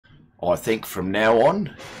I think from now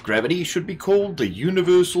on, gravity should be called the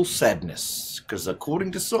universal sadness, because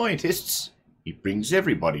according to scientists, it brings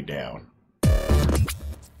everybody down.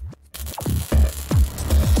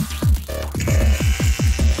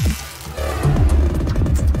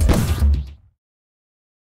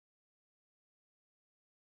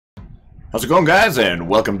 How's it going, guys, and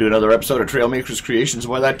welcome to another episode of Trailmakers Creations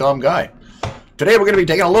by ThatDomGuy. Today we're going to be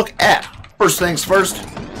taking a look at, first things first,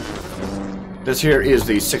 this here is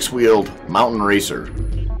the six-wheeled mountain racer.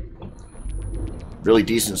 Really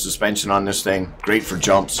decent suspension on this thing, great for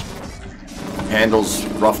jumps, handles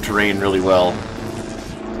rough terrain really well.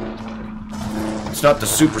 It's not the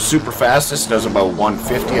super fastest, does about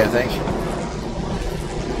 150 I think.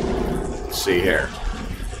 Let's see here.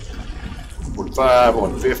 45,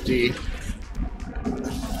 150.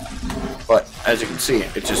 But as you can see,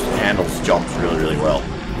 it just handles jumps really well.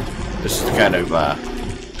 This is the kind of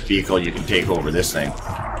vehicle you can take over this thing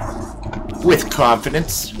with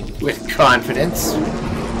confidence.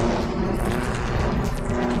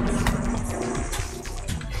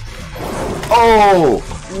 Oh,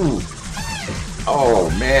 ooh. Oh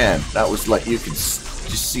man, that was like you could just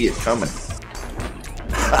see it coming.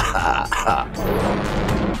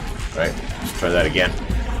 Right, let's try that again.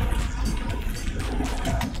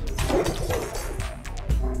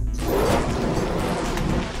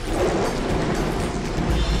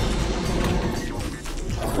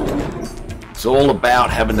 It's all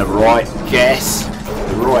about having the right gas,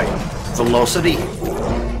 the right velocity.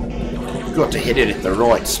 You've got to hit it at the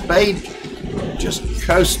right speed. Just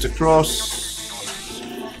coast across.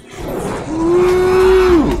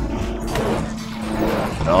 Woo!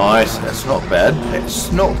 Nice, that's not bad.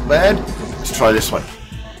 It's not bad. Let's try this one.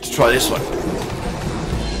 Let's try this one.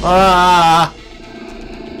 Ah!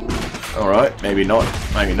 Alright, maybe not.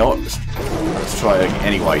 Maybe not. Let's try it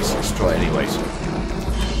anyways. Let's try it anyways.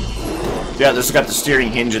 Yeah, this has got the steering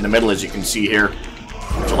hinge in the middle, as you can see here,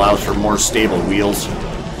 which allows for more stable wheels.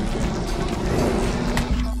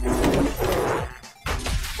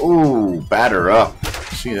 Ooh, batter up.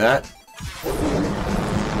 See that?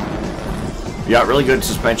 Yeah, really good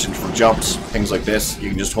suspension for jumps, things like this. You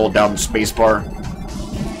can just hold down the space bar,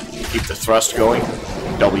 keep the thrust going.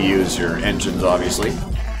 W is your engines, obviously.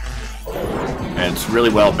 And it's really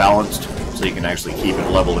well balanced, so you can actually keep it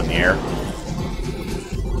level in the air.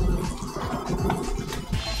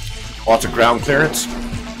 Lots of ground clearance.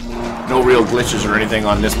 No real glitches or anything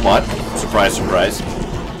on this plot. Surprise, surprise.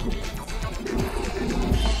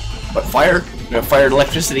 But fire. We have fire and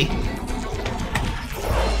electricity.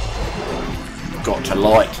 Got to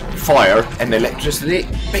light fire and electricity.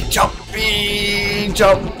 Big jump. Big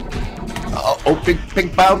jump. Oh,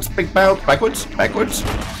 big bounce. Big bounce. Backwards. Backwards.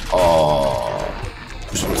 Oh.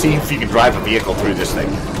 See if you can drive a vehicle through this thing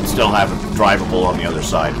and still have it drivable on the other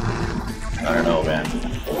side. I don't know, man.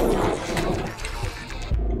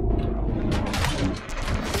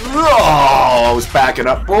 Oh, I was backing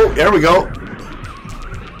up. Oh, there we go.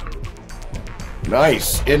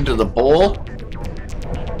 Nice. Into the bowl.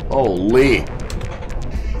 Holy.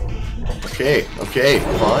 Okay,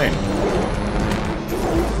 fine.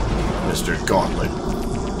 Mr. Gauntlet.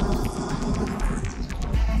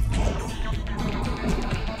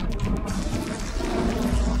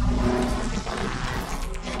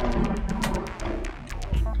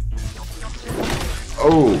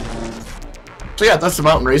 Oh. So yeah, that's the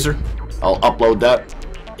mountain racer. I'll upload that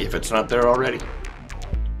if it's not there already.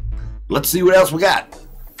 Let's see what else we got.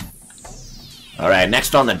 Alright,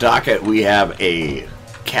 next on the docket we have a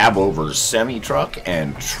cab over semi-truck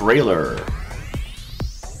and trailer.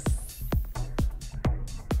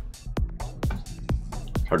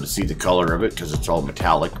 Hard to see the color of it because it's all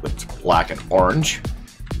metallic, but it's black and orange.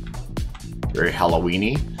 Very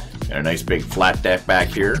Halloween-y. And a nice big flat deck back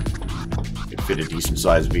here. Could fit a decent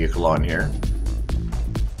sized vehicle on here.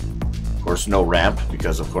 Of course, no ramp,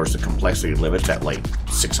 because of course the complexity limit's at like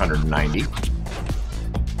 690.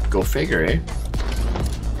 Go figure, eh?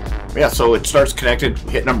 Yeah, so it starts connected,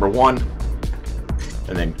 hit number 1,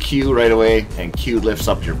 and then Q right away, and Q lifts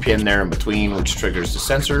up your pin there in between, which triggers the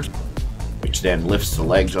sensor, which then lifts the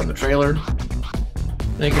legs on the trailer.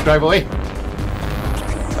 Then you can drive away.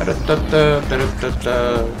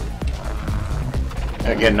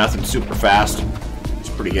 Again, nothing super fast. It's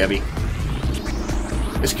pretty heavy.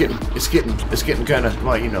 It's getting kind of,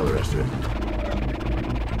 well, you know the rest of it.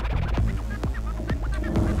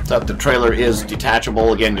 So the trailer is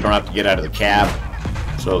detachable. Again, you don't have to get out of the cab.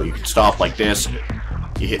 So you can stop like this.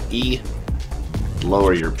 You hit E,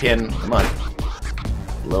 lower your pin. Come on.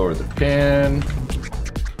 Lower the pin.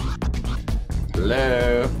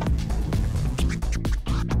 Hello.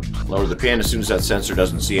 Lower the pin. As soon as that sensor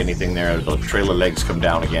doesn't see anything there, the trailer legs come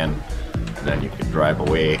down again. And then you can drive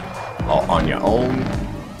away all on your own.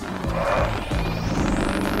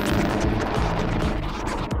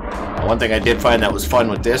 One thing I did find that was fun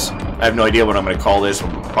with this, I have no idea what I'm going to call this.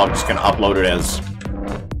 I'm probably just going to upload it as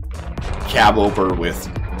cab over with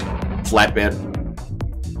flatbed.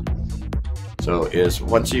 So is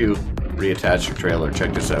once you reattach your trailer,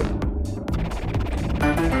 check this out.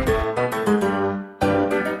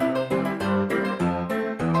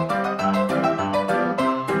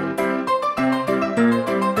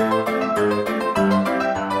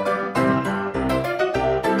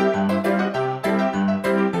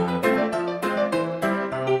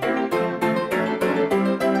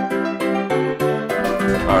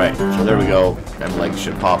 Alright, so there we go. That leg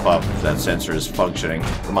should pop up if that sensor is functioning.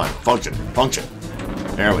 Come on, function, function.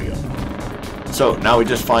 There we go. So now we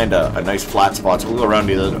just find a nice flat spot. So we'll go around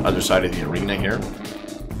to the other side of the arena here.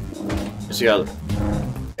 You see how...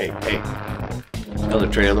 Hey, how the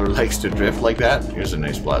trailer likes to drift like that? Here's a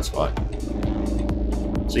nice flat spot.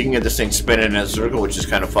 So you can get this thing spinning in a circle, which is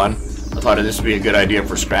kind of fun. I thought this would be a good idea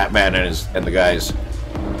for Scrapman and the guys.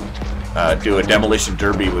 Do a demolition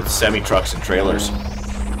derby with semi-trucks and trailers.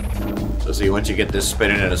 So see, once you get this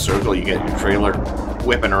spinning in a circle, you get your trailer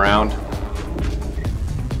whipping around.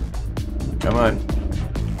 Come on.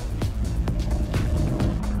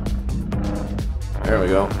 There we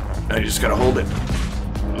go. Now you just gotta hold it.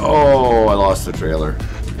 Oh, I lost the trailer.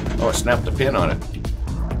 Oh, I snapped the pin on it.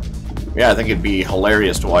 Yeah, I think it'd be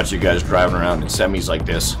hilarious to watch you guys driving around in semis like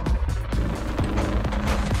this.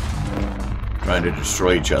 Trying to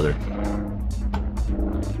destroy each other.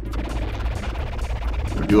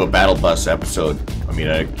 Do a battle bus episode. I mean,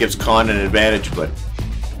 it gives Con an advantage, but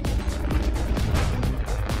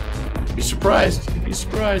you'd be surprised. You'd be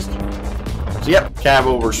surprised. So, yep, cab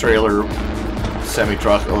over trailer, semi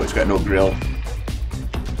truck. Oh, it's got no grill. I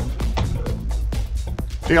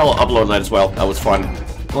think I'll upload that as well. That was fun.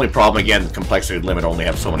 The only problem, again, the complexity limit only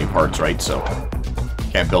have so many parts, right? So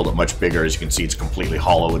can't build it much bigger. As you can see, it's completely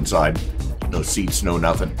hollow inside. No seats, no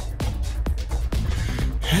nothing.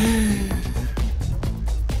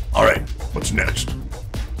 Alright, what's next?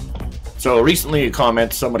 So recently a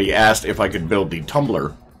comment, somebody asked if I could build the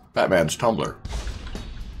Tumbler, Batman's Tumbler.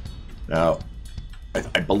 Now,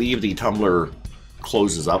 I believe the Tumbler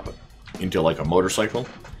closes up into like a motorcycle,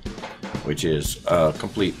 which is a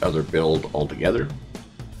complete other build altogether.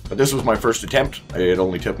 But this was my first attempt. It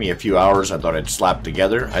only took me a few hours. I thought I'd slap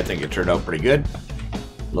together. I think it turned out pretty good.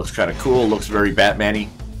 Looks kind of cool, looks very Batman-y.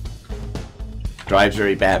 Drives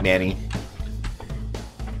very Batman-y.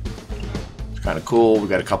 Kind of cool. We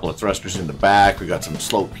got a couple of thrusters in the back. We got some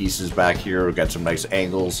slope pieces back here. We got some nice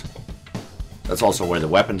angles. That's also where the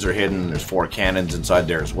weapons are hidden. There's 4 cannons inside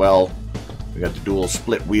there as well. We got the dual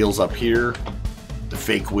split wheels up here. The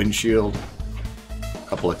fake windshield. A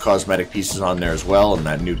couple of cosmetic pieces on there as well, and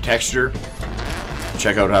that new texture.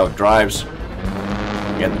 Check out how it drives.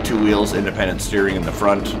 Again, the 2 wheels, independent steering in the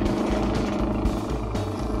front.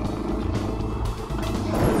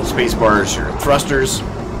 The space bar is your thrusters.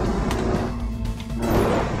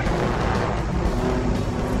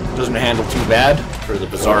 Doesn't handle too bad for the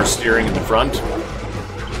bizarre steering in the front.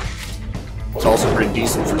 It's also pretty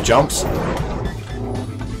decent for jumps.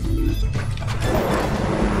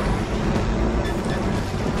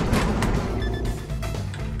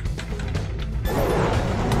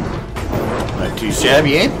 Not too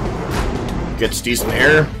shabby, eh? Gets decent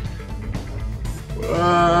air.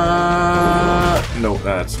 No,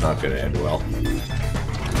 that's not going to end well.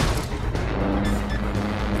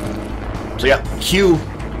 So yeah, Q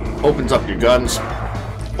opens up your guns.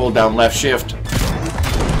 Hold down left shift.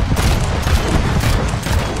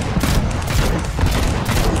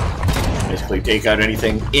 Basically take out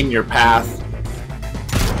anything in your path.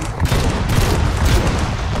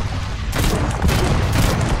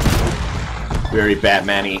 Very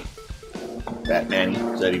Batman-y.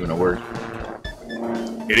 Batman-y, is that even a word?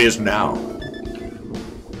 It is now.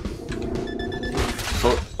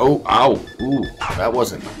 So, oh, ow, ooh, that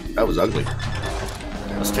was ugly.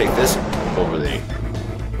 Let's take this over the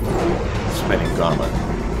spinning gauntlet.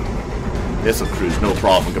 This will cruise no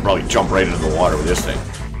problem. We can probably jump right into the water with this thing.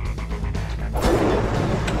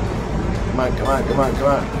 Come on, come on, come on, come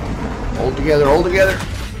on. Hold together, hold together.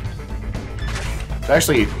 It's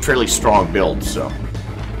actually a fairly strong build, so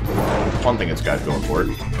one thing it's got going for it.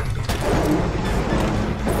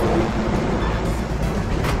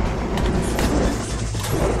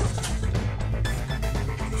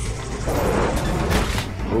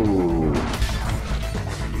 Ooh.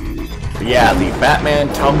 But yeah, the Batman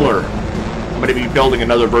Tumbler. I'm going to be building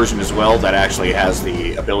another version as well that actually has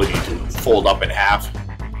the ability to fold up in half,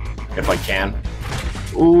 if I can.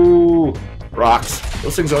 Ooh, rocks.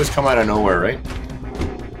 Those things always come out of nowhere, right?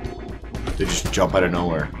 They just jump out of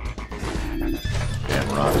nowhere. Damn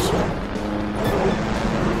rocks.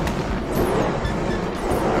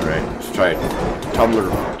 Alright, let's try it.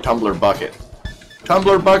 Tumbler bucket.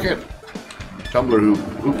 Tumbler bucket! Tumbler hoop.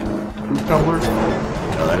 Hoop tumbler?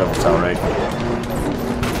 No, that don't sound right.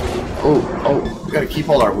 Oh, we gotta keep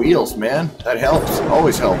all our wheels, man. That helps.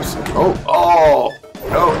 Always helps. Oh,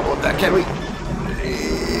 no, that can't we?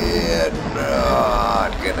 Yeah,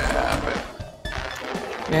 not gonna happen.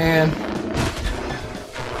 Man.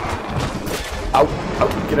 Out,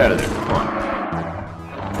 get out of there. Come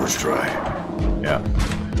on. First try. Yeah.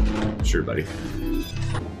 Sure, buddy.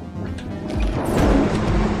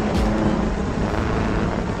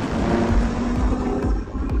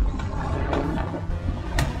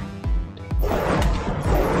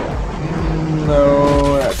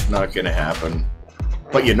 No, that's not gonna happen.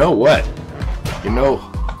 But you know what? You know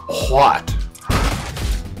what?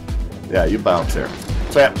 Yeah, you bounce there.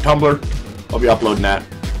 So yeah, Tumbler. I'll be uploading that.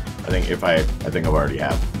 I think I've already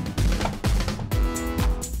have.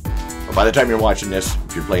 But by the time you're watching this,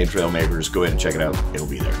 if you're playing Trailmakers, go ahead and check it out. It'll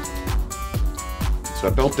be there. So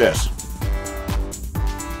I built this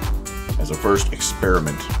as a first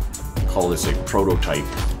experiment. I call this a prototype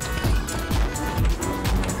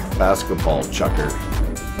basketball chucker.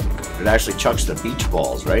 It actually chucks the beach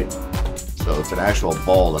balls, right? So it's an actual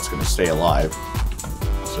ball that's going to stay alive.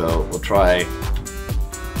 So we'll try.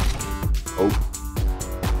 Oh,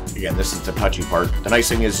 again, this is the touchy part. The nice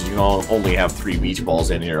thing is you can only have 3 beach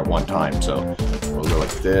balls in here at one time. So we'll go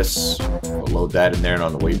like this. We'll load that in there, and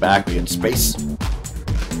on the way back we get space. And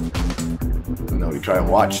then we try and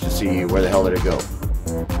watch to see where the hell did it go.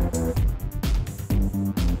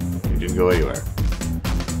 It didn't go anywhere.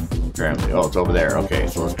 Apparently. Oh, it's over there. Okay,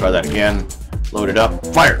 so let's try that again. Load it up.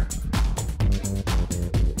 Fire!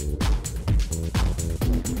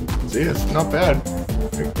 See, it's not bad.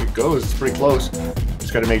 It goes. It's pretty close.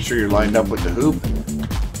 Just got to make sure you're lined up with the hoop.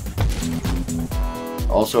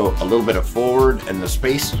 Also, a little bit of forward and the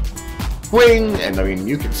space. Wing! And I mean,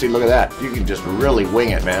 you can see, look at that. You can just really wing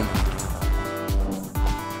it, man.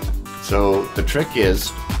 So, the trick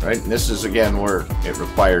is, right, and this is again where it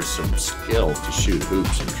requires some skill to shoot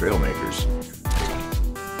hoops in Trailmakers.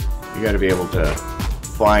 You got to be able to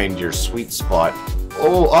find your sweet spot.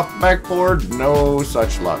 Oh, off the backboard, no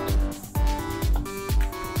such luck.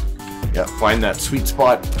 Yeah, find that sweet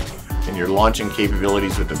spot in your launching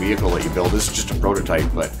capabilities with the vehicle that you build. This is just a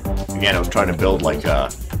prototype, but again, I was trying to build like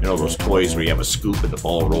you know, those toys where you have a scoop and the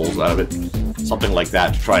ball rolls out of it. Something like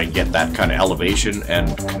that to try and get that kind of elevation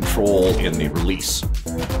and control in the release.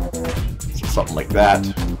 So something like that.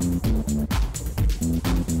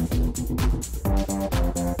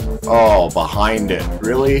 Oh, behind it.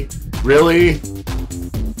 Really? Really?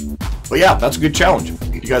 But yeah, that's a good challenge.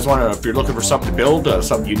 If you guys want to, if you're looking for something to build,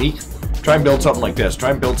 something unique, try and build something like this.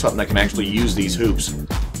 Try and build something that can actually use these hoops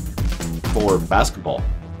for basketball.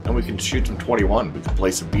 And we can shoot some 21. We can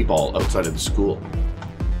play some b-ball outside of the school.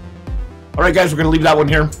 Alright guys, we're going to leave that one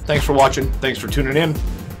here. Thanks for watching. Thanks for tuning in.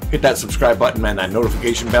 Hit that subscribe button and that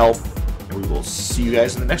notification bell. And we will see you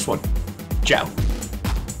guys in the next one. Ciao.